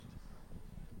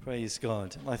Praise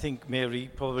God. I think Mary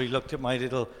probably looked at my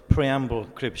little preamble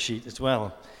crib sheet as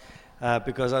well,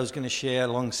 because I was going to share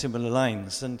along similar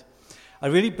lines. And I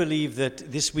really believe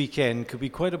that this weekend could be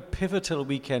quite a pivotal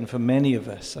weekend for many of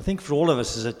us. I think for all of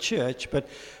us as a church, but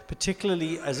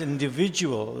particularly as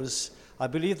individuals, I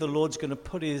believe the Lord's going to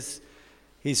put his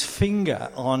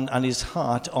finger on and his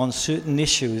heart on certain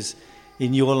issues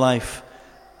in your life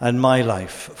and my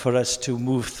life for us to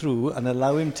move through and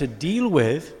allow him to deal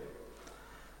with,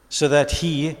 so that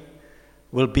he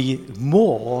will be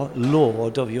more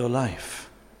Lord of your life.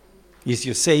 He's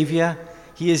your Savior,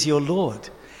 he is your Lord,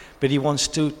 but he wants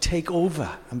to take over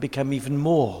and become even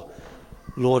more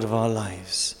Lord of our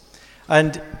lives.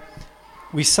 And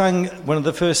we sang one of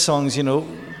the first songs,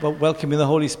 about welcoming the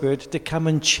Holy Spirit to come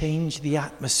and change the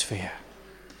atmosphere.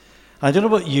 I don't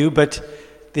know about you, but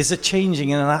there's a changing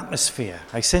in an atmosphere.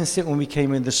 I sensed it when we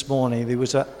came in this morning. There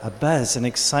was a buzz, an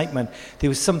excitement. There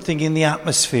was something in the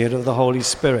atmosphere of the Holy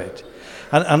Spirit.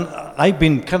 And I've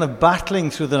been kind of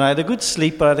battling through the night. I had a good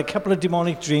sleep, but I had a couple of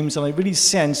demonic dreams, and I really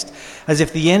sensed as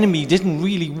if the enemy didn't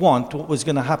really want what was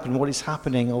going to happen, what is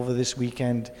happening over this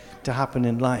weekend to happen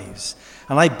in lives.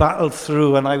 And I battled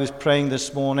through, and I was praying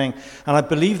this morning, and I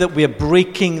believe that we are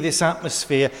breaking this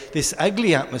atmosphere, this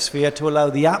ugly atmosphere, to allow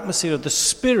the atmosphere of the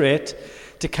Spirit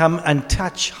to come and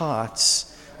touch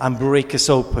hearts and break us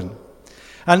open.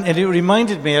 And it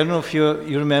reminded me, I don't know if you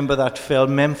remember that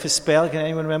film, Memphis Belle. Can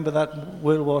anyone remember that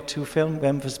World War II film,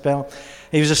 Memphis Belle?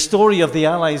 It was a story of the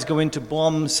Allies going to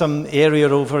bomb some area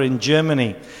over in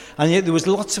Germany. And yet there was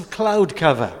lots of cloud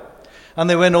cover. And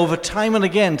they went over time and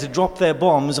again to drop their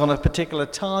bombs on a particular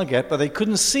target, but they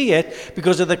couldn't see it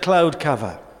because of the cloud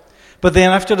cover. But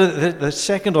then after the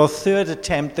second or third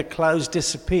attempt, the clouds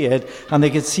disappeared, and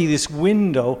they could see this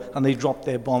window, and they dropped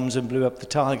their bombs and blew up the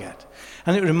target.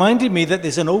 And it reminded me that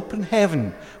there's an open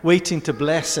heaven waiting to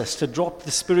bless us, to drop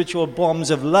the spiritual bombs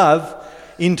of love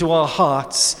into our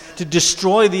hearts, to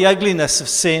destroy the ugliness of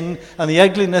sin and the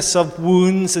ugliness of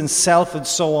wounds and self and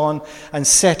so on, and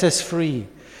set us free.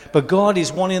 But God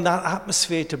is wanting that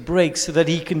atmosphere to break so that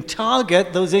he can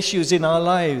target those issues in our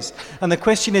lives. And the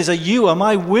question is, am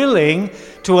I willing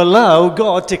to allow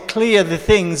God to clear the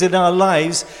things in our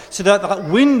lives so that that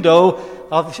window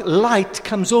of light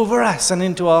comes over us and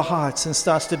into our hearts and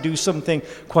starts to do something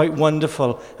quite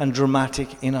wonderful and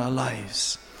dramatic in our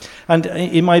lives? And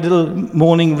in my little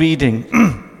morning reading,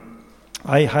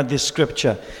 I had this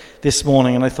scripture this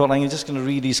morning, and I thought I'm just going to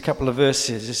read these couple of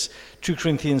verses. It's 2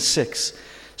 Corinthians 6.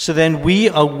 So then we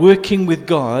are working with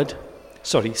God.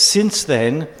 Since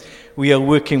then we are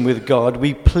working with God.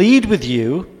 We plead with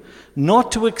you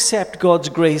not to accept God's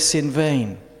grace in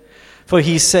vain. For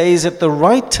he says, at the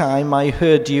right time I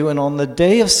heard you, and on the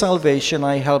day of salvation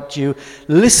I helped you.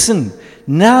 Listen,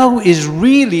 now is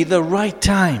really the right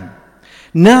time.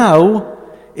 Now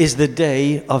is the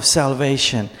day of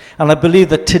salvation. And I believe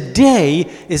that today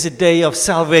is a day of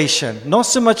salvation. Not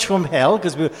so much from hell,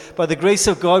 because by the grace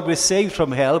of God we're saved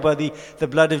from hell by the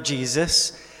blood of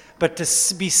Jesus, but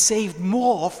to be saved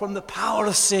more from the power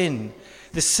of sin.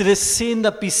 The sin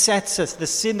that besets us, the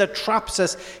sin that traps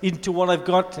us into what I've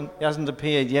got, and it hasn't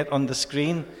appeared yet on the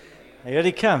screen. Here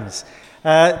it comes.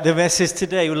 The message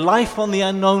today, life on the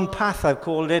unknown path, I've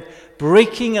called it,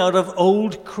 breaking out of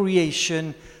old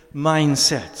creation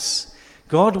mindsets.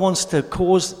 God wants to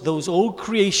cause those old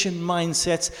creation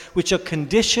mindsets, which are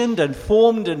conditioned and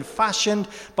formed and fashioned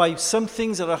by some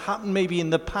things that have happened maybe in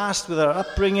the past with our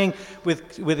upbringing,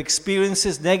 with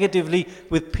experiences negatively,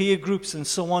 with peer groups and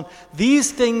so on.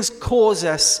 These things cause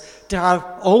us to have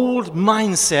old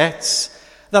mindsets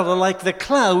that are like the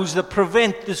clouds that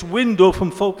prevent this window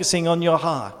from focusing on your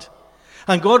heart.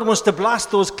 And God wants to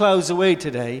blast those clouds away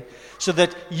today so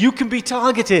that you can be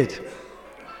targeted.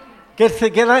 Get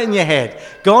that in your head.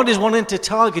 God is wanting to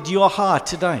target your heart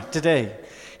today.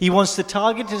 He wants to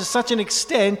target it to such an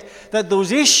extent that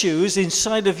those issues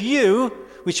inside of you,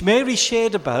 which Mary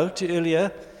shared about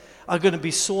earlier, are going to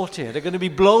be sorted, are going to be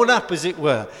blown up, as it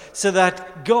were, so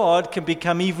that God can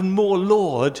become even more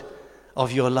Lord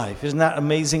of your life. Isn't that an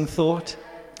amazing thought?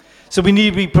 So we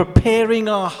need to be preparing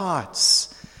our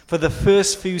hearts for the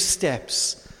first few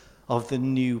steps of the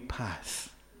new path.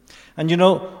 And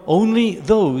only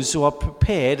those who are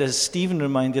prepared, as Stephen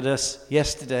reminded us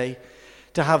yesterday,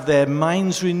 to have their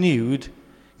minds renewed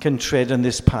can tread on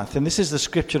this path. And this is the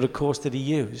scripture, of course, that he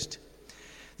used.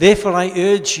 Therefore I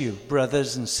urge you,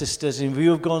 brothers and sisters, in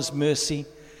view of God's mercy,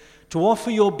 to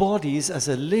offer your bodies as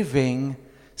a living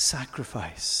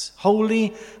sacrifice,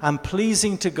 holy and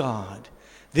pleasing to God.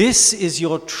 This is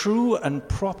your true and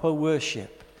proper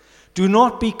worship. Do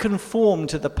not be conformed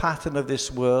to the pattern of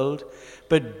this world,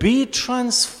 but be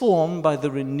transformed by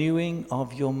the renewing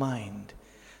of your mind.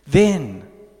 Then,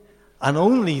 and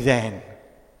only then,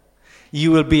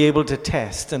 you will be able to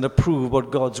test and approve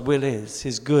what God's will is,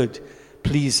 his good,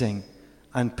 pleasing,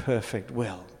 and perfect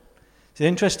will. It's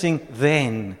interesting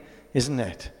then, isn't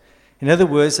it? In other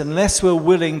words, unless we're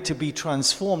willing to be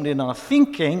transformed in our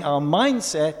thinking, our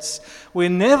mindsets, we're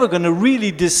never going to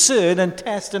really discern and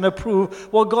test and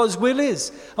approve what God's will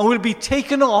is. And we'll be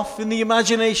taken off in the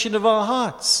imagination of our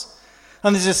hearts.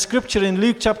 And there's a scripture in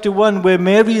Luke chapter 1 where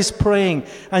Mary is praying,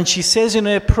 and she says in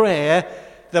her prayer,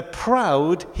 the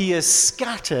proud he has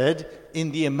scattered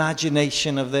in the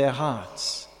imagination of their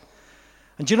hearts.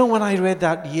 And you know, when I read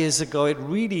that years ago, it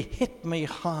really hit me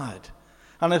hard.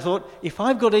 And I thought, if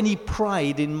I've got any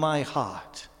pride in my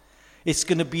heart, it's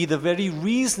going to be the very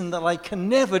reason that I can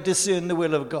never discern the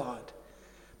will of God.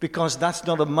 Because that's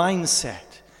not a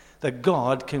mindset that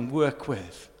God can work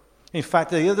with. In fact,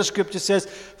 the other scripture says,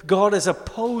 God has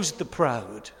opposed the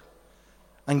proud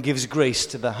and gives grace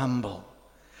to the humble.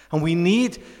 And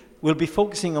we'll be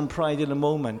focusing on pride in a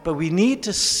moment, but we need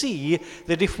to see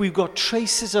that if we've got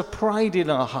traces of pride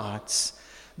in our hearts,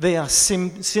 they are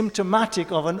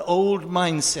symptomatic of an old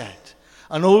mindset,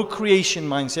 an old creation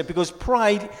mindset, because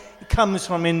pride comes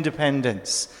from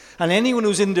independence. And anyone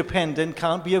who's independent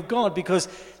can't be of God, because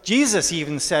Jesus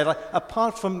even said,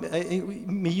 apart from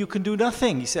me, you can do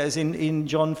nothing, he says in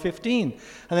John 15.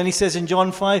 And then he says in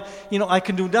John 5, I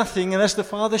can do nothing unless the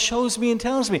Father shows me and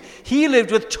tells me. He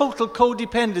lived with total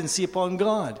codependency upon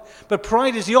God. But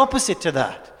pride is the opposite to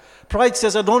that. Pride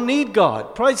says, I don't need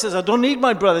God. Pride says, I don't need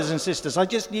my brothers and sisters. I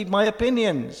just need my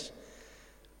opinions.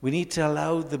 We need to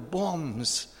allow the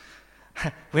bombs,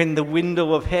 when the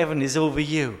window of heaven is over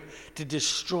you, to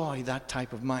destroy that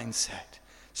type of mindset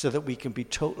so that we can be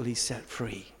totally set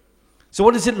free. So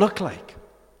what does it look like?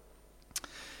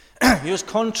 Here's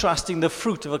contrasting the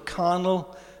fruit of a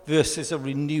carnal versus a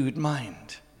renewed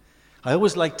mind. I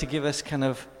always like to give us kind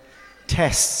of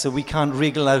tests so we can't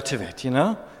wriggle out of it,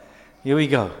 Here we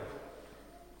go.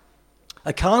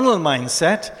 A carnal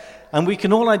mindset, and we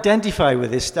can all identify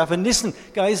with this stuff. And listen,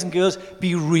 guys and girls,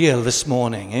 be real this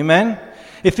morning, amen?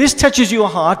 If this touches your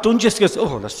heart, don't just go,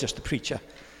 oh, that's just the preacher.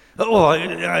 Oh,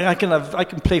 I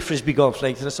can play frisbee golf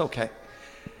later, that's okay.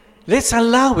 Let's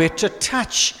allow it to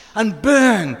touch and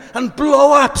burn and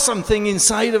blow up something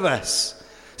inside of us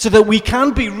so that we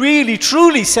can be really,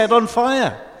 truly set on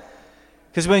fire.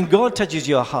 Because when God touches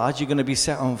your heart, you're going to be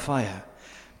set on fire.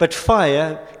 But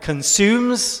fire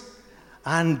consumes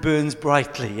and burns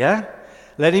brightly, yeah?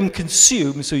 Let him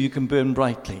consume so you can burn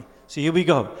brightly. So here we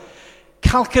go.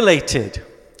 Calculated,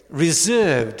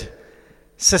 reserved,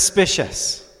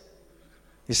 suspicious.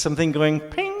 Is something going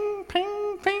ping,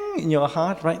 ping, ping in your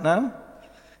heart right now?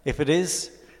 If it is,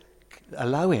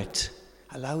 allow it.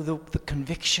 Allow the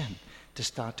conviction to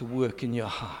start to work in your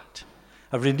heart.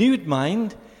 A renewed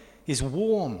mind is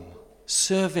warm,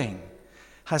 serving,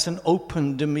 has an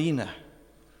open demeanor.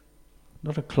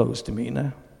 Not a closed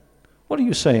demeanor. What are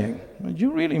you saying? Do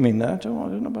you really mean that? Oh, I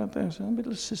don't know about that. I'm a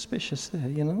little suspicious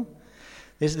there,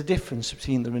 There's the difference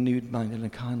between the renewed mind and a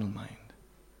carnal mind.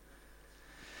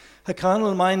 A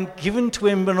carnal mind given to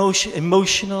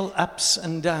emotional ups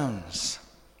and downs.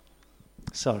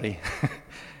 Sorry.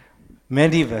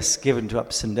 Many of us given to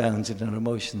ups and downs in our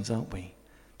emotions, aren't we?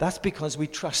 That's because we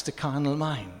trust a carnal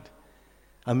mind.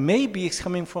 And maybe it's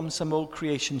coming from some old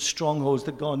creation strongholds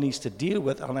that God needs to deal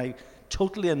with, and I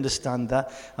totally understand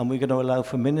that, and we're going to allow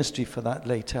for ministry for that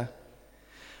later.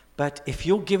 But if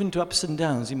you're given to ups and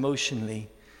downs emotionally,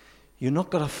 you've not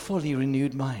got a fully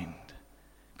renewed mind.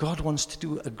 God wants to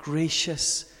do a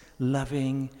gracious,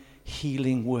 loving,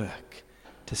 healing work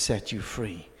to set you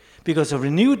free. Because a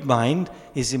renewed mind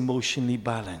is emotionally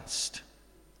balanced.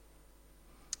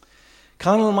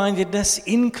 Carnal-mindedness,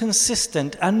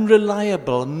 inconsistent,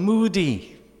 unreliable,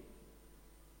 moody.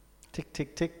 Tick,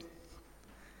 tick, tick.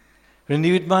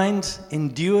 Renewed mind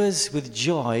endures with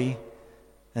joy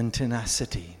and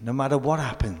tenacity, no matter what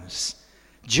happens.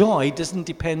 Joy doesn't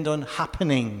depend on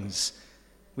happenings,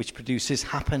 which produces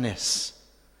happiness.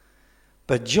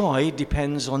 But joy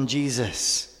depends on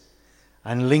Jesus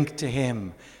and linked to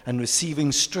him and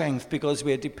receiving strength because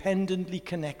we're dependently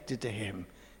connected to him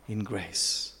in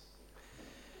grace.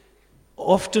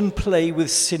 Often play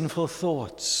with sinful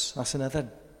thoughts. That's another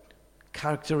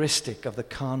characteristic of the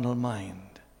carnal mind.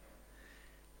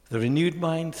 The renewed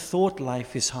mind, thought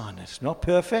life is harnessed. Not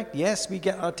perfect. Yes, we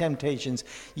get our temptations.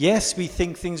 Yes, we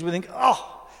think things, we think,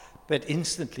 but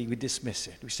instantly we dismiss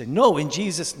it. We say, no, in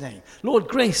Jesus' name. Lord,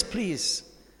 grace, please.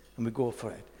 And we go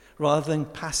for it, rather than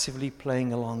passively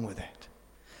playing along with it.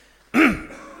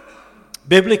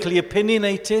 biblically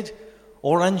opinionated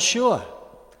or unsure.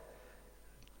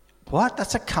 What?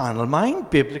 That's a carnal mind?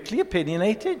 Biblically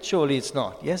opinionated? Surely it's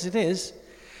not. Yes, it is.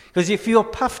 Because if you're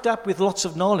puffed up with lots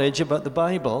of knowledge about the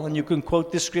Bible, and you can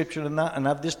quote this scripture and that, and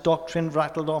have this doctrine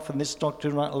rattled off and this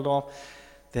doctrine rattled off,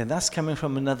 then that's coming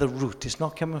from another root. It's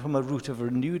not coming from a root of a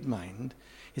renewed mind.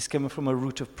 It's coming from a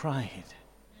root of pride.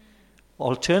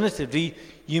 Alternatively,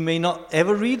 you may not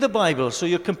ever read the Bible, so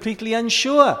you're completely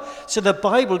unsure. So the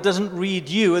Bible doesn't read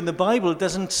you, and the Bible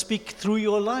doesn't speak through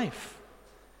your life.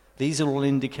 These are all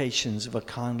indications of a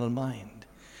carnal mind.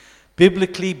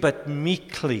 Biblically, but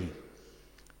meekly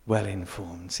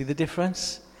well-informed. See the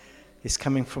difference? It's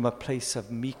coming from a place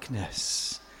of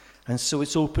meekness. And so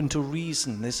it's open to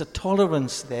reason. There's a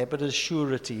tolerance there, but a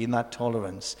surety in that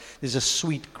tolerance. There's a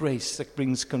sweet grace that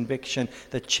brings conviction,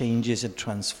 that changes and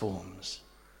transforms.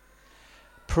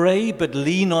 Pray, but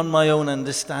lean on my own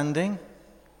understanding.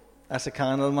 That's a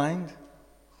carnal mind.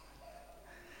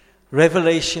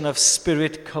 Revelation of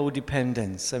spirit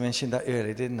codependence. I mentioned that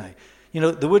earlier, didn't I? You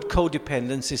know, the word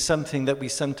codependence is something that we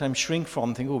sometimes shrink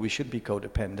from, think, oh, we should be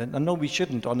codependent. And no, we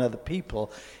shouldn't on other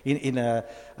people in a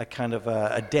kind of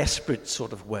a desperate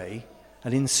sort of way,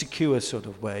 an insecure sort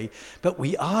of way. But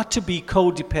we are to be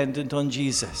codependent on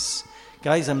Jesus.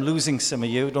 Guys, I'm losing some of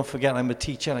you. Don't forget, I'm a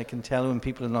teacher. I can tell when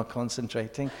people are not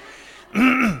concentrating.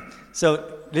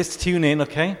 So let's tune in,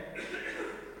 okay?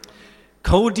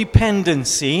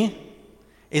 Codependency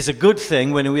is a good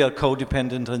thing when we are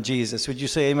codependent on Jesus. Would you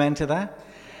say amen to that?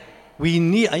 We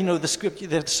need, I know the scripture,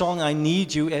 that song, I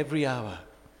need you every hour.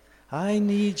 I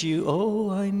need you, oh,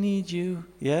 I need you.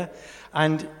 Yeah?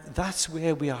 And that's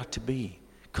where we are to be,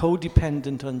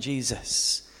 codependent on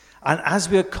Jesus. And as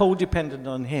we are codependent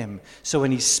on him, so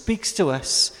when he speaks to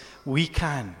us, we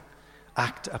can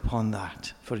act upon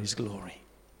that for his glory.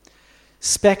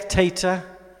 Spectator,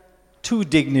 too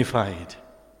dignified.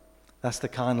 That's the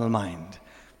carnal mind.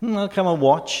 I'll come and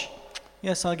watch.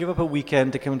 Yes, I'll give up a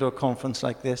weekend to come to a conference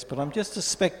like this, but I'm just a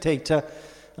spectator.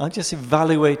 I'll just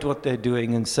evaluate what they're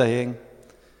doing and saying.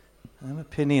 I'm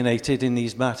opinionated in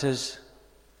these matters.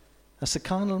 That's the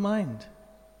carnal mind.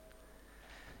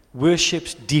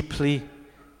 Worships deeply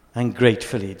and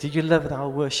gratefully. Did you love our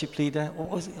worship leader? What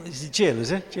was it? Is it Jill,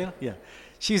 is it? Jill? Yeah.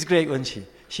 She's great, wasn't she?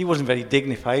 She wasn't very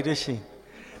dignified, is she?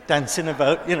 Dancing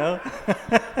about, you know.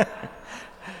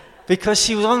 Because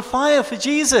she was on fire for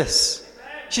Jesus.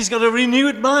 She's got a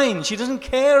renewed mind. She doesn't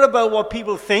care about what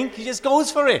people think. She just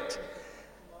goes for it.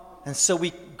 And so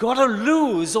we got to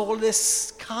lose all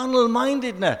this carnal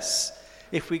mindedness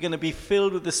if we're going to be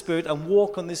filled with the Spirit and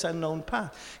walk on this unknown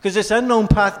path. Because this unknown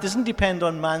path doesn't depend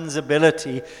on man's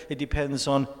ability. It depends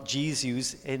on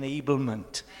Jesus'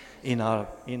 enablement in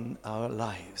our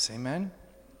lives. Amen?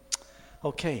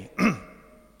 Okay.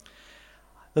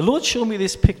 The Lord showed me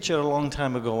this picture a long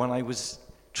time ago when I was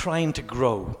trying to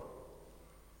grow.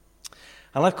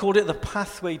 And I called it the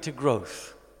pathway to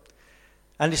growth.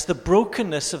 And it's the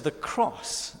brokenness of the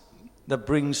cross that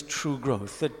brings true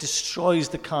growth, that destroys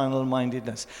the carnal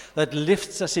mindedness, that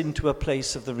lifts us into a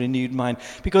place of the renewed mind.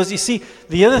 Because you see,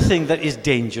 the other thing that is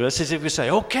dangerous is if we say,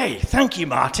 okay, thank you,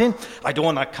 Martin. I don't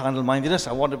want that carnal mindedness.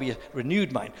 I want to be a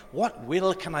renewed mind. What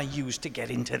will can I use to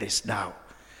get into this now?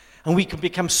 And we can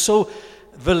become so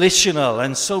volitional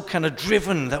and so kind of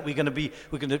driven that we're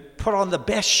going to put on the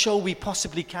best show we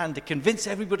possibly can to convince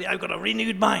everybody I've got a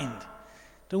renewed mind.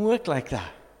 Don't work like that.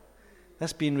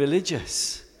 That's being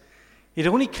religious. It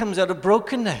only comes out of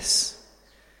brokenness.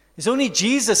 It's only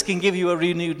Jesus can give you a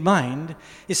renewed mind.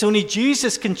 It's only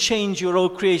Jesus can change your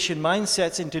old creation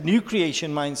mindsets into new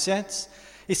creation mindsets.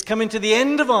 It's coming to the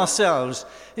end of ourselves.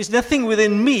 There's nothing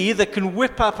within me that can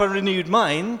whip up a renewed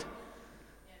mind.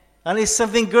 And there's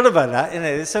something good about that, isn't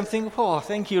it? There's something, oh,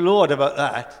 thank you, Lord, about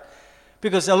that.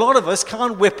 Because a lot of us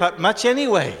can't whip up much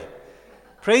anyway.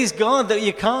 Praise God that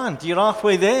you can't. You're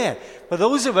halfway there. For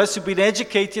those of us who've been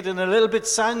educated and a little bit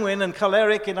sanguine and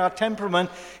choleric in our temperament,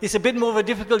 it's a bit more of a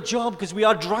difficult job because we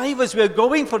are drivers. We're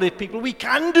going for it, people. We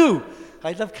can do.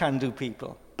 I love can-do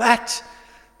people. But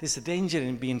there's a danger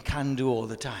in being can-do all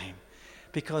the time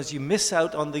because you miss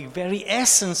out on the very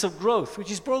essence of growth,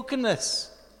 which is brokenness.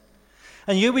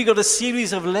 And here we got a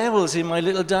series of levels in my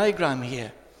little diagram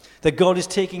here that God is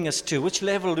taking us to. Which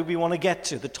level do we want to get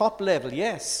to? The top level,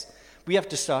 yes. We have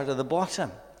to start at the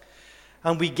bottom.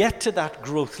 And we get to that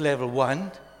growth level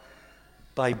 1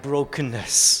 by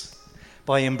brokenness,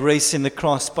 by embracing the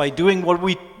cross, by doing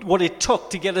what it took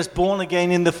to get us born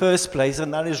again in the first place,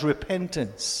 and that is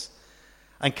repentance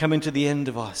and coming to the end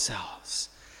of ourselves.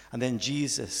 And then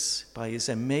Jesus, by his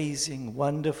amazing,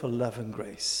 wonderful love and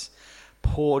grace,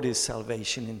 poured his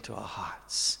salvation into our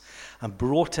hearts. and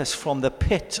brought us from the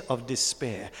pit of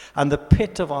despair and the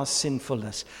pit of our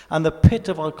sinfulness and the pit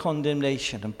of our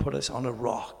condemnation and put us on a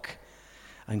rock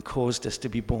and caused us to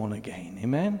be born again.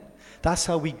 Amen? That's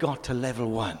how we got to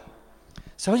level 1.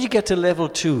 So how do you get to level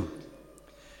 2?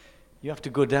 You have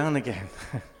to go down again.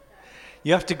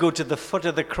 You have to go to the foot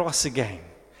of the cross again.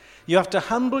 You have to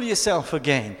humble yourself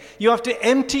again. You have to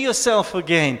empty yourself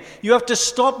again. You have to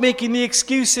stop making the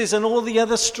excuses and all the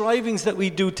other strivings that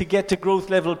we do to get to growth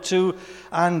level 2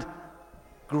 and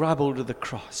grab hold of the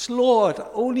cross. Lord,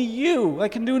 only you. I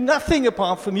can do nothing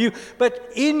apart from you,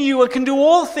 but in you I can do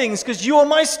all things because you are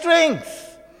my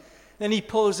strength. Then he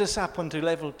pulls us up onto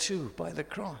level 2 by the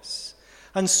cross.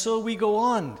 And so we go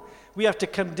on. We have to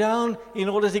come down in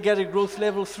order to get to growth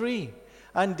level 3.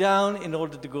 And down in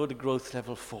order to go to growth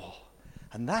level 4.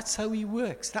 And that's how he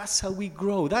works. That's how we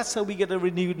grow. That's how we get a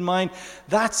renewed mind.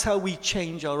 That's how we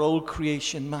change our old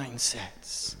creation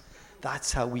mindsets.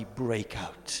 That's how we break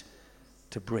out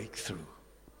to break through.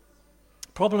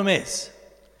 Problem is,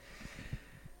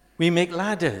 we make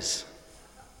ladders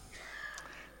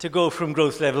to go from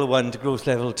growth level 1 to growth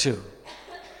level 2.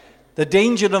 The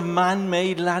danger of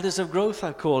man-made ladders of growth,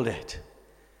 I've called it.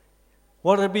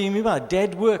 What are being about?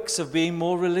 Dead works of being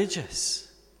more religious.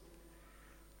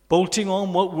 Bolting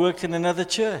on what worked in another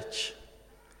church.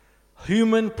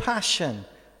 Human passion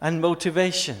and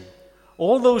motivation.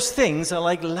 All those things are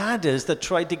like ladders that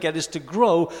try to get us to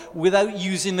grow without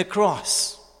using the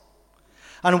cross.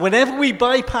 And whenever we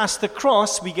bypass the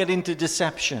cross, we get into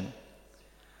deception.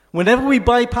 Whenever we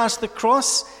bypass the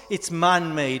cross, it's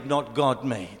man-made, not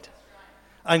God-made.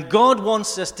 And God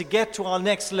wants us to get to our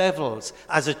next levels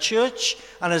as a church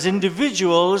and as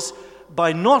individuals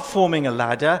by not forming a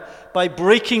ladder, by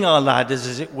breaking our ladders,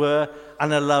 as it were,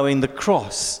 and allowing the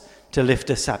cross to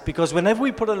lift us up. Because whenever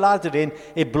we put a ladder in,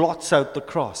 it blots out the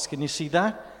cross. Can you see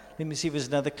that? Let me see if there's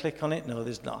another click on it. No,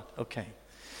 there's not. Okay.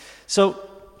 So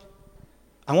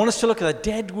I want us to look at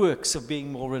the dead works of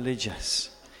being more religious.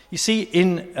 You see,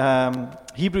 in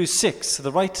Hebrews 6,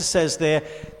 the writer says there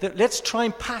that let's try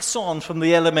and pass on from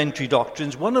the elementary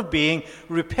doctrines, one of being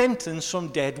repentance from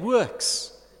dead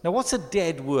works. Now, what's a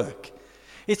dead work?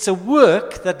 It's a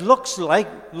work that looks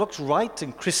right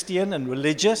and Christian and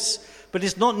religious, but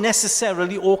is not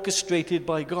necessarily orchestrated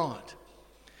by God.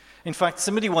 In fact,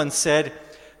 somebody once said,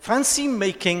 fancy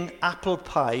making apple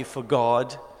pie for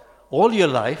God all your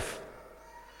life,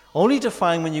 only to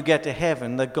find when you get to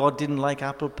heaven that God didn't like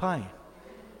apple pie.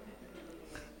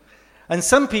 And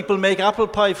some people make apple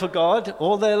pie for God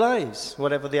all their lives,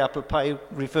 whatever the apple pie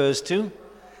refers to.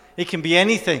 It can be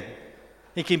anything.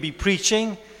 It can be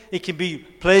preaching. It can be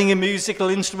playing a musical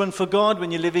instrument for God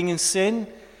when you're living in sin.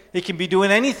 It can be doing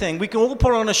anything. We can all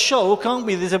put on a show, can't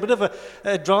we? There's a bit of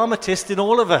a dramatist in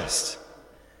all of us.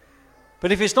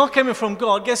 But if it's not coming from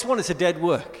God, guess what? It's a dead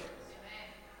work.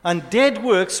 And dead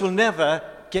works will never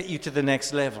get you to the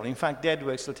next level. In fact, dead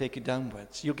works will take you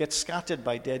downwards. You'll get scattered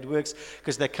by dead works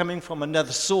because they're coming from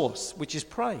another source, which is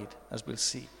pride, as we'll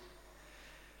see.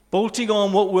 Bolting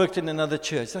on what worked in another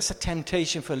church, that's a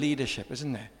temptation for leadership,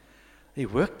 isn't it? They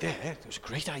worked there. It was a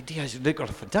great idea. They've got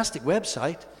a fantastic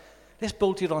website. Let's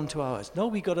bolt it onto ours. No,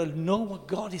 we've got to know what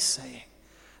God is saying.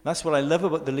 That's what I love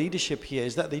about the leadership here,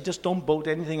 is that they just don't bolt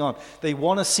anything on. They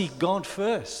want to seek God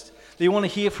first. They want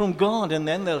to hear from God, and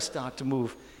then they'll start to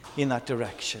move in that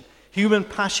direction. Human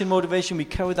passion, motivation, we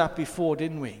covered that before,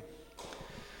 didn't we?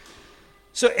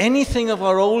 So anything of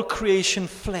our old creation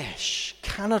flesh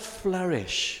cannot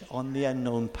flourish on the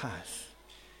unknown path.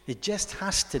 It just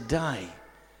has to die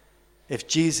if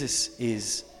Jesus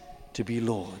is to be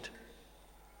Lord.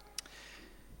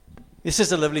 This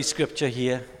is a lovely scripture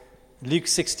here. Luke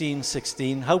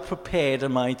 16:16. How prepared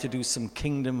am I to do some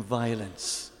kingdom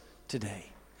violence today?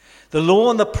 The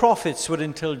law and the prophets were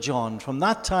until John. From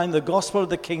that time, the gospel of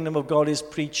the kingdom of God is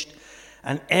preached,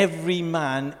 and every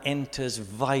man enters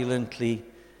violently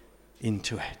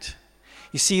into it.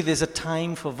 You see, there's a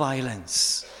time for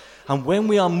violence. And when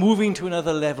we are moving to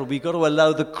another level, we've got to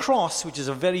allow the cross, which is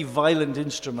a very violent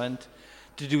instrument,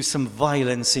 to do some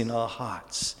violence in our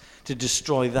hearts, to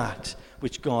destroy that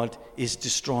which God is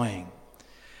destroying.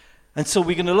 And so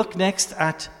we're going to look next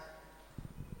at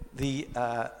the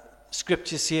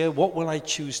scriptures here. What will I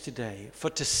choose today? For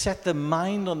to set the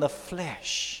mind on the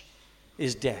flesh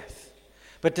is death,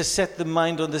 but to set the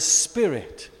mind on the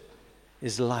spirit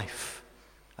is life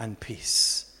and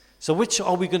peace. So which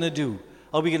are we going to do?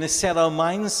 Are we going to set our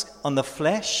minds on the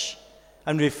flesh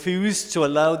and refuse to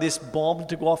allow this bomb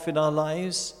to go off in our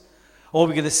lives? Or are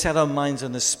we going to set our minds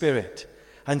on the spirit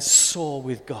and soar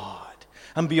with God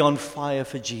and be on fire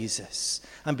for Jesus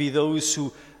and be those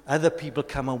who other people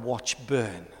come and watch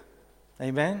burn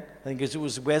Amen? I think as it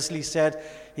was Wesley said,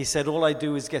 he said, all I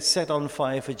do is get set on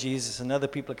fire for Jesus and other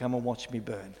people come and watch me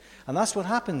burn. And that's what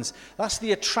happens. That's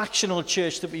the attractional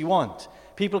church that we want.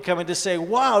 People coming to say,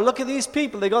 wow, look at these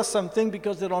people. They got something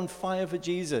because they're on fire for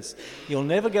Jesus. You'll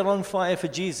never get on fire for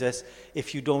Jesus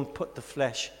if you don't put the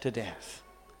flesh to death.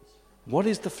 What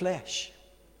is the flesh?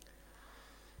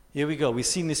 Here we go. We've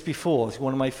seen this before. It's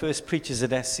one of my first preachers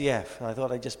at SCF. I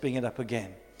thought I'd just bring it up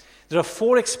again. There are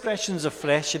 4 expressions of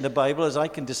flesh in the Bible as I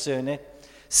can discern it.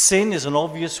 Sin is an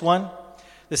obvious one.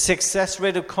 The success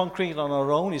rate of conquering it on our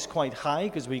own is quite high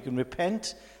because we can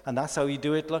repent, and that's how you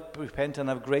do it. Look, repent and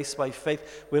have grace by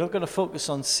faith. We're not going to focus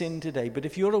on sin today, but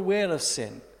if you're aware of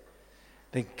sin,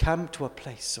 then come to a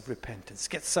place of repentance.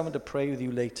 Get someone to pray with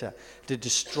you later to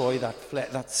destroy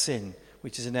that sin,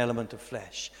 which is an element of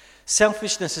flesh.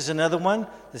 Selfishness is another one.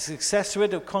 The success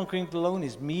rate of conquering it alone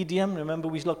is medium. Remember,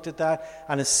 we looked at that.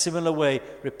 And a similar way,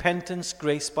 repentance,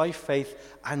 grace by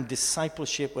faith, and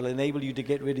discipleship will enable you to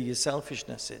get rid of your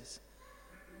selfishnesses.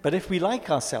 But if we like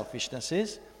our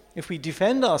selfishnesses, if we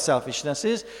defend our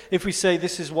selfishnesses, if we say,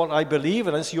 this is what I believe,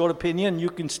 and it's your opinion, you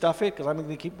can stuff it, because I'm going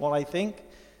to keep what I think,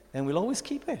 then we'll always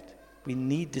keep it. We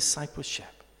need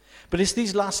discipleship. But it's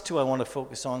these last 2 I want to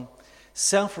focus on.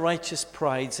 Self-righteous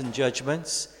prides and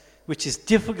judgments, which is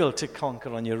difficult to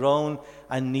conquer on your own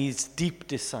and needs deep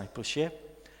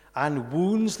discipleship, and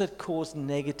wounds that cause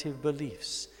negative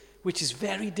beliefs, which is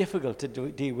very difficult to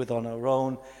deal with on our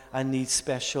own and needs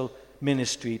special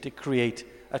ministry to create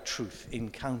a truth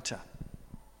encounter.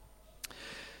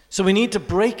 So we need to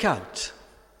break out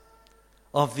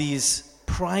of these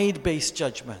pride-based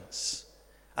judgments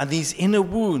and these inner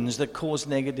wounds that cause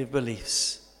negative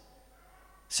beliefs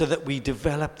so that we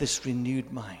develop this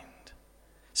renewed mind.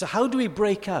 So how do we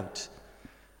break out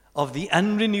of the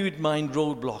unrenewed mind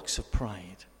roadblocks of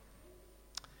pride?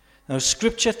 Now,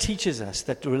 Scripture teaches us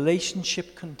that the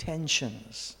relationship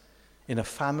contentions in a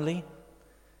family,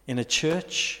 in a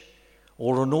church,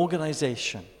 or an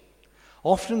organization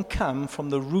often come from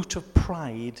the root of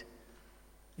pride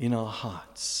in our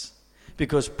hearts.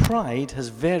 Because pride has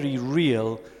very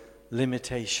real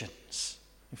limitations.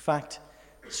 In fact,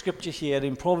 Scripture here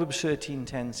in Proverbs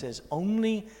 13:10 says,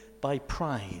 only by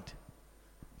pride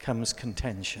comes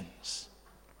contentions.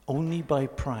 Only by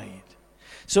pride.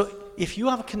 So if you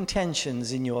have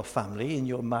contentions in your family, in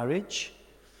your marriage,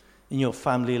 in your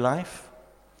family life,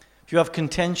 if you have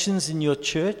contentions in your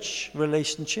church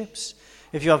relationships,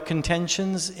 if you have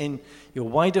contentions in your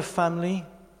wider family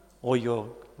or your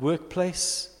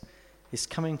workplace, it's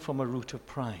coming from a root of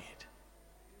pride.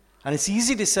 And it's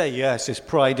easy to say, yes, there's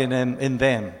pride in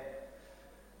them.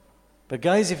 But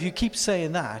guys, if you keep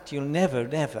saying that, you'll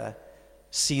never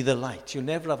see the light. You'll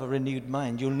never have a renewed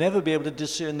mind. You'll never be able to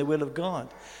discern the will of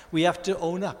God. We have to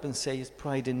own up and say, it's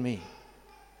pride in me.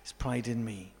 It's pride in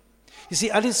me. You see,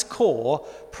 at its core,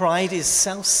 pride is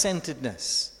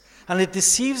self-centeredness. And it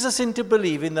deceives us into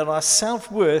believing that our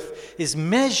self-worth is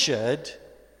measured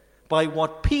by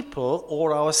what people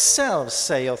or ourselves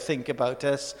say or think about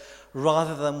us,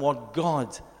 rather than what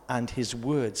God and His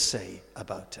Word say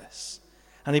about us.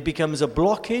 And it becomes a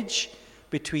blockage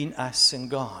between us and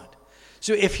God.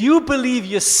 So if you believe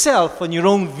yourself and your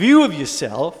own view of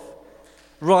yourself,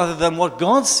 rather than what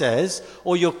God says,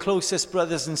 or your closest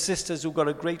brothers and sisters who've got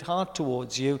a great heart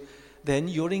towards you, then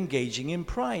you're engaging in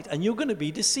pride. And you're going to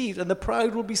be deceived, and the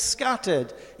pride will be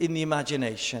scattered in the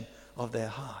imagination of their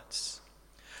hearts.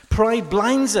 Pride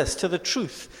blinds us to the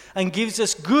truth and gives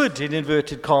us good, in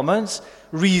inverted commas,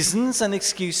 reasons and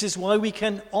excuses why we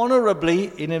can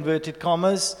honorably, in inverted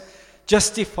commas,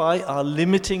 justify our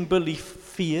limiting belief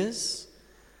fears,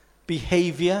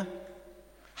 behavior,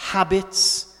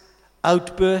 habits,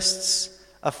 outbursts,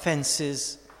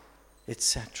 offenses,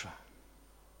 etc.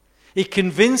 It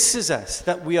convinces us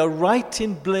that we are right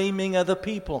in blaming other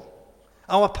people,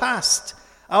 our past,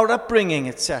 our upbringing,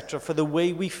 etc., for the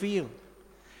way we feel.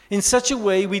 In such a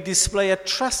way, we display a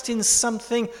trust in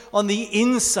something on the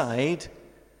inside,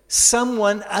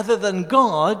 someone other than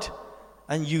God,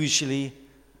 and usually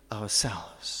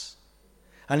ourselves.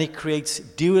 And it creates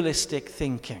dualistic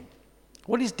thinking.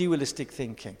 What is dualistic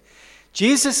thinking?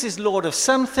 Jesus is Lord of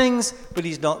some things, but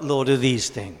He's not Lord of these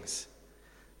things.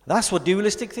 That's what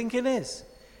dualistic thinking is.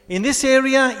 In this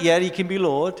area, yeah, He can be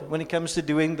Lord when it comes to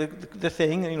doing the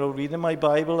thing, reading my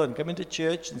Bible and coming to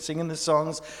church and singing the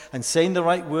songs and saying the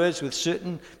right words with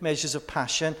certain measures of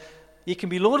passion. He can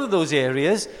be Lord of those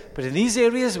areas, but in these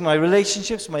areas, my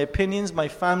relationships, my opinions, my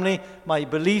family, my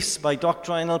beliefs, my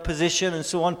doctrinal position, and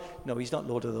so on, no, He's not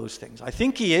Lord of those things. I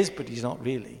think He is, but He's not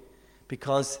really,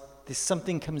 because there's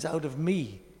something comes out of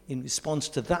me in response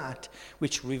to that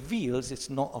which reveals it's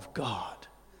not of God.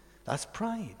 That's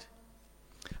pride.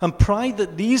 And pride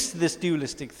that leads to this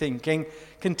dualistic thinking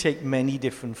can take many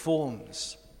different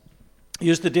forms.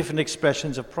 Here's the different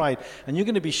expressions of pride, and you're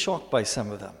going to be shocked by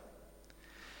some of them.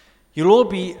 You'll all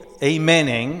be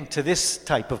amening to this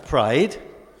type of pride: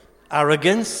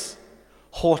 arrogance,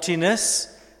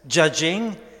 haughtiness,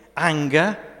 judging,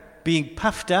 anger, being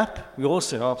puffed up. We all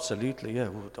say, oh, absolutely, yeah,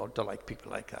 we don't like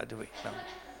people like that, do we? No.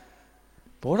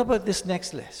 But what about this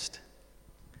next list?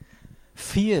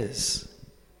 Fears,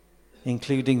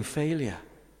 including failure,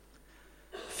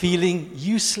 feeling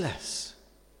useless,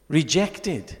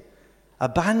 rejected,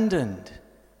 abandoned,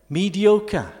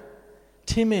 mediocre,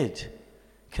 timid,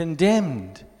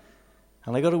 condemned.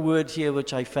 And I got a word here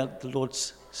which I felt the Lord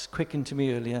quickened to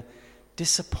me earlier: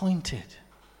 disappointed.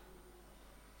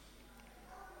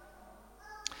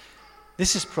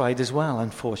 This is pride as well,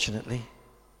 unfortunately.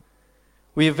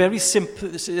 We are very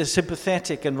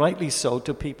sympathetic, and rightly so,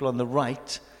 to people on the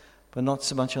right, but not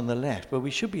so much on the left. But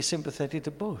we should be sympathetic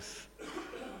to both,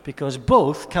 because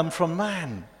both come from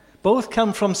man. Both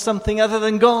come from something other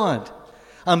than God.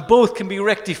 And both can be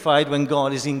rectified when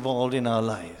God is involved in our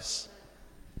lives.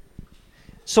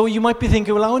 So you might be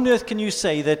thinking, well, how on earth can you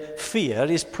say that fear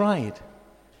is pride?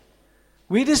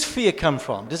 Where does fear come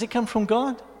from? Does it come from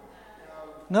God?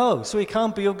 No, so it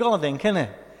can't be of God then, can it?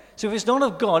 So if it's not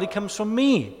of God, it comes from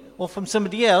me or from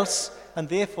somebody else, and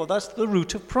therefore that's the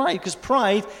root of pride, because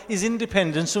pride is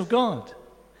independence of God.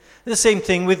 The same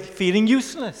thing with feeling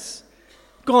useless.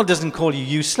 God doesn't call you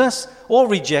useless or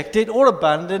rejected or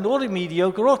abandoned or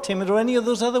mediocre or timid or any of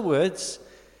those other words.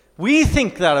 We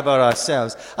think that about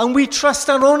ourselves, and we trust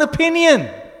our own opinion.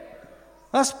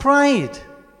 That's pride.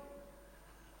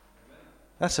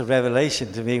 That's a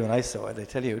revelation to me when I saw it. I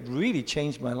tell you, it really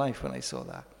changed my life when I saw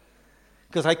that.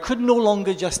 Because I could no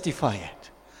longer justify it.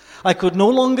 I could no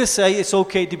longer say it's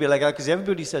okay to be like that, because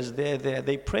everybody says they're there.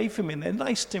 They pray for me, and they're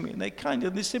nice to me, and they're kind,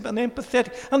 and they're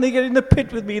empathetic, and they get in the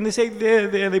pit with me, and they say they're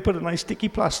there. They put a nice sticky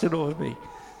plaster over me.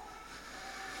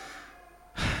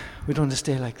 We don't want to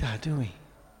stay like that, do we?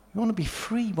 We want to be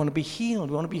free. We want to be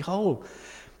healed. We want to be whole.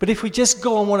 But if we just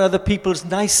go on what other people's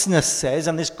niceness says,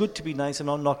 and it's good to be nice, I'm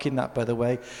not knocking that, by the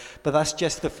way, but that's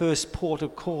just the first port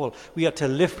of call. We are to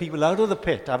lift people out of the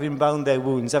pit, having bound their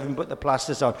wounds, having put the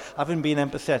plasters on, having been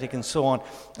empathetic and so on,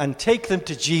 and take them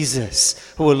to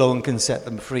Jesus, who alone can set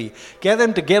them free. Get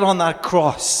them to get on that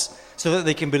cross so that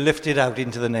they can be lifted out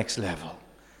into the next level.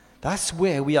 That's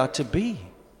where we are to be.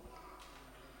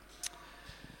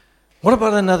 What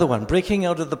about another one? Breaking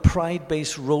out of the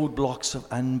pride-based roadblocks of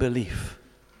unbelief.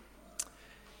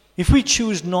 If we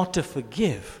choose not to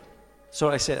forgive,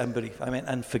 sorry, I said unbelief, I meant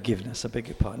unforgiveness, I beg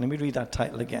your pardon. Let me read that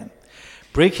title again.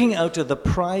 Breaking out of the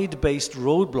pride-based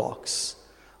roadblocks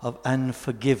of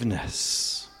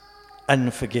unforgiveness.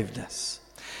 Unforgiveness.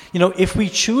 You know, if we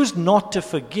choose not to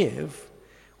forgive,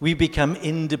 we become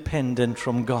independent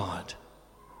from God.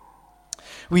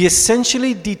 We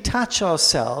essentially detach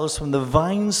ourselves from the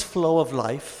vine's flow of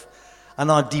life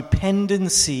and our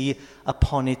dependency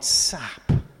upon its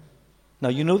sap. Now,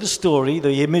 you know the story,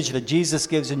 the image that Jesus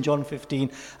gives in John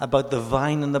 15 about the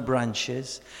vine and the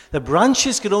branches. The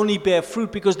branches could only bear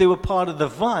fruit because they were part of the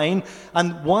vine.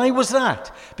 And why was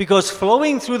that? Because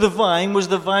flowing through the vine was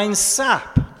the vine's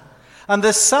sap. And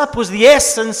the sap was the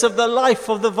essence of the life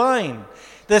of the vine.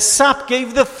 The sap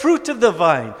gave the fruit of the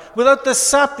vine. Without the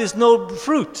sap, there's no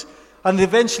fruit. And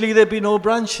eventually there'd be no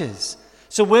branches.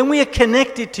 So when we are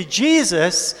connected to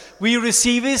Jesus, we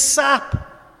receive his sap.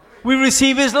 We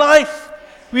receive his life.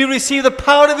 We receive the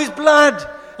power of his blood,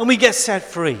 and we get set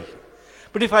free.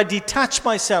 But if I detach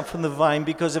myself from the vine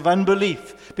because of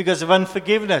unbelief, because of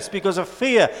unforgiveness, because of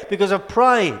fear, because of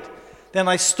pride, then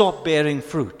I stop bearing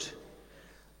fruit.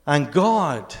 And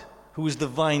God, who is the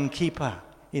vine keeper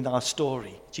in our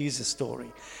story, Jesus'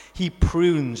 story, he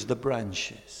prunes the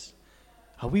branches.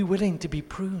 Are we willing to be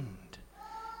pruned,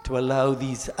 to allow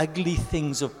these ugly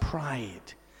things of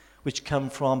pride, which come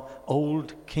from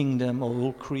old kingdom,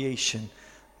 old creation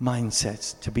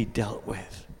mindsets, to be dealt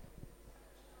with?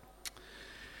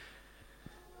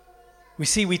 We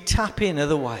see we tap in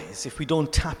otherwise. If we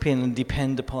don't tap in and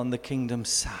depend upon the kingdom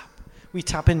sap, we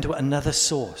tap into another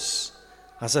source.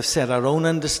 As I've said, our own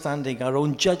understanding, our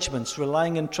own judgments,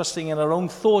 relying and trusting in our own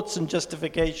thoughts and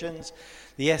justifications.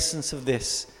 The essence of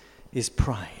this is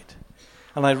pride.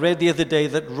 And I read the other day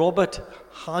that Robert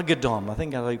Hagedorn, I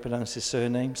think how you pronounce his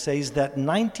surname, says that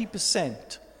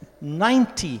 90%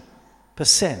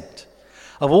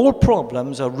 of all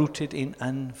problems are rooted in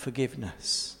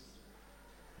unforgiveness.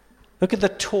 Look at the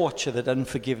torture that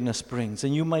unforgiveness brings,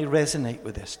 and you may resonate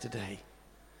with this today.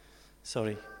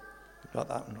 Sorry, I got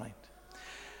that one right.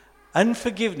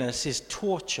 Unforgiveness is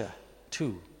torture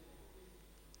too.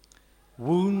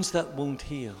 Wounds that won't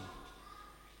heal.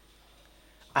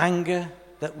 Anger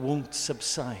that won't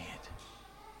subside.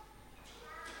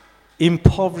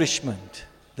 Impoverishment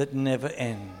that never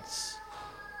ends.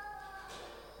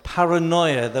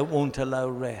 Paranoia that won't allow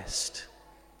rest.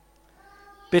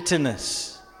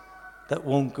 Bitterness that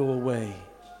won't go away.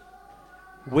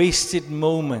 Wasted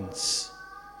moments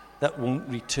that won't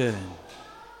return.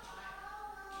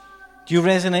 Do you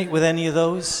resonate with any of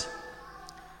those?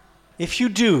 If you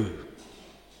do,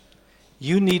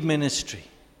 you need ministry.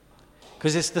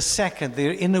 Because it's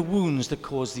the inner wounds that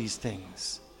cause these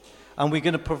things. And we're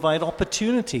going to provide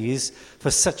opportunities for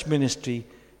such ministry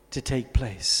to take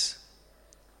place.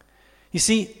 You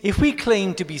see, if we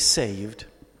claim to be saved,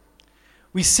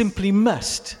 we simply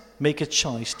must make a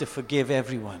choice to forgive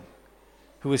everyone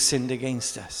who has sinned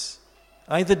against us,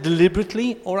 either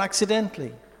deliberately or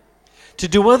accidentally. To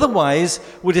do otherwise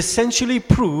would essentially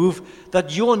prove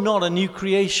that you're not a new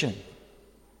creation.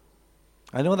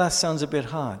 I know that sounds a bit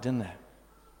hard, doesn't it?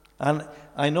 And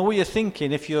I know what you're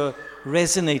thinking if you're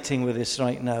resonating with this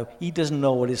right now. He doesn't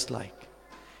know what it's like.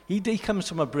 He comes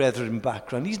from a brethren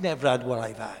background. He's never had what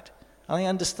I've had. And I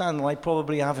understand, and I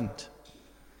probably haven't.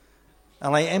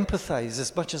 And I empathize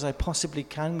as much as I possibly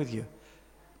can with you.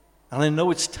 And I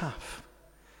know it's tough.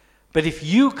 But if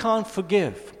you can't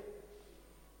forgive,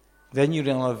 then you're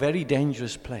in a very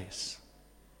dangerous place.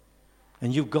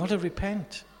 And you've got to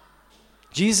repent.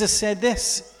 Jesus said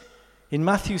this in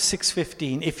Matthew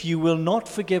 6:15, if you will not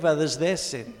forgive others their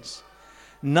sins,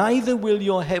 neither will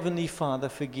your heavenly Father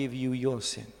forgive you your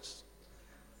sins.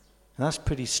 And that's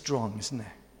pretty strong, isn't it?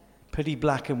 Pretty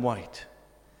black and white.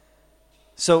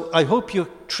 So I hope you're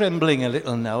trembling a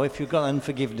little now if you've got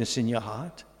unforgiveness in your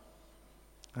heart.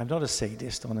 I'm not a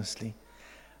sadist, honestly.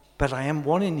 But I am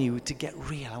wanting you to get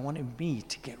real. I wanted me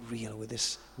to get real with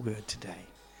this word today.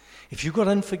 If you've got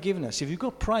unforgiveness, if you've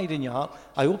got pride in your heart,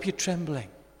 I hope you're trembling.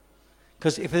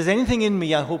 Because if there's anything in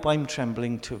me, I hope I'm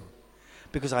trembling too.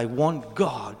 Because I want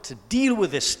God to deal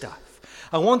with this stuff.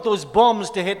 I want those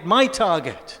bombs to hit my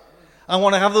target. I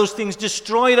want to have those things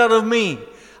destroyed out of me.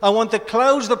 I want the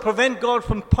clouds that prevent God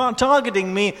from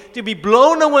targeting me to be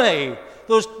blown away.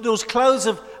 Those clouds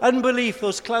of unbelief,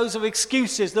 those clouds of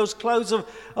excuses, those clouds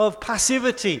of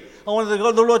passivity. I want the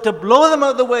Lord to blow them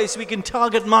out of the way so He can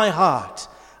target my heart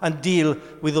and deal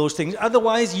with those things.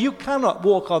 Otherwise, you cannot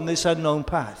walk on this unknown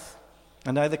path.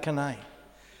 And neither can I.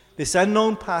 This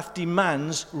unknown path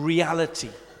demands reality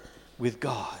with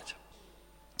God.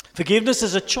 Forgiveness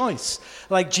is a choice.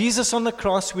 Like Jesus on the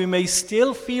cross, we may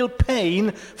still feel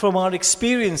pain from our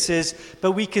experiences,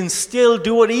 but we can still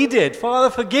do what He did. Father,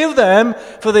 forgive them,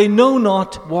 for they know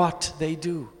not what they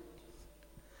do.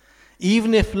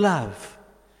 Even if love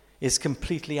is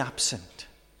completely absent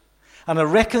and a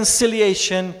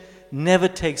reconciliation never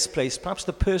takes place, perhaps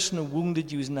the person who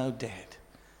wounded you is now dead.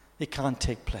 It can't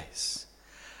take place.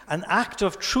 An act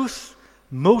of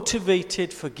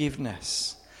truth-motivated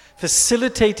forgiveness,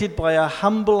 facilitated by a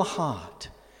humble heart,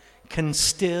 can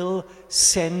still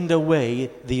send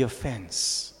away the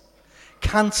offense,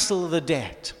 cancel the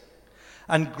debt,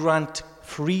 and grant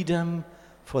freedom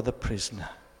for the prisoner.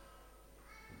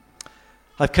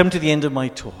 I've come to the end of my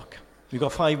talk. We've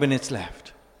got 5 minutes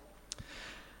left.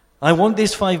 I want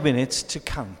these 5 minutes to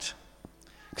count,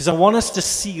 because I want us to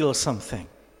seal something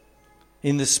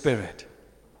in the Spirit.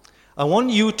 I want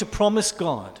you to promise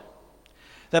God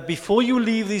that before you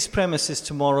leave these premises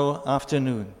tomorrow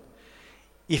afternoon,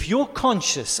 if you're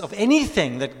conscious of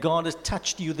anything that God has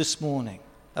touched you this morning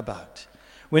about,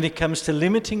 when it comes to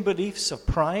limiting beliefs of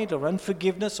pride or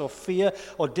unforgiveness or fear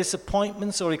or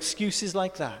disappointments or excuses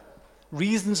like that,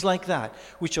 reasons like that,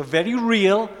 which are very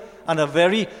real and are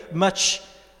very much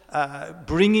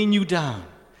bringing you down,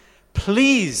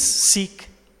 please seek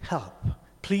help.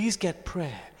 Please get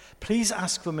prayer. Please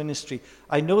ask for ministry.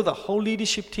 I know the whole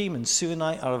leadership team and Sue and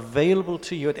I are available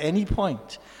to you at any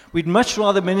point. We'd much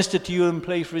rather minister to you than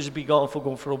play frisbee golf or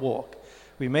go for a walk.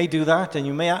 We may do that, and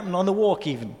you may happen on the walk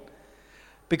even.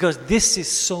 Because this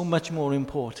is so much more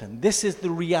important. This is the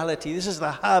reality. This is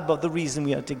the hub of the reason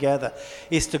we are together,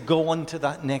 is to go on to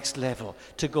that next level,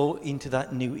 to go into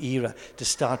that new era, to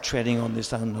start treading on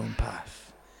this unknown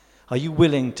path. Are you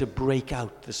willing to break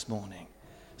out this morning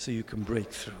so you can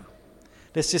break through?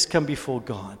 Let's just come before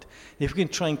God. If we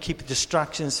can try and keep the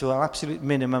distractions to our absolute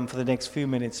minimum for the next few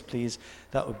minutes, please,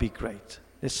 that would be great.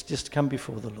 Let's just come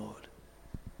before the Lord.